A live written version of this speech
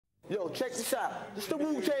Yo, check this out. This the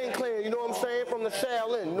Wu-Tang Clan, you know what I'm saying? From the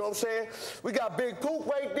Shaolin, you know what I'm saying? We got Big Poop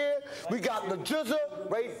right there. We got the Jizza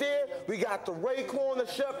right there. We got the Raekwon, the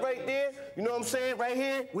chef right there. You know what I'm saying? Right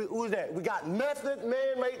here. Who's that? We got Method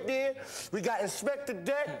Man right there. We got Inspector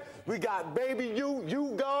Deck. We got Baby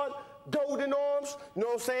U-God. Golden Arms, you know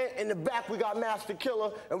what I'm saying? In the back, we got Master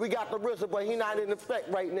Killer, and we got the RZA, but he not in effect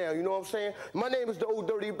right now, you know what I'm saying? My name is the Old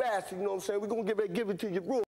Dirty Bastard, you know what I'm saying? We're going to give it to you raw.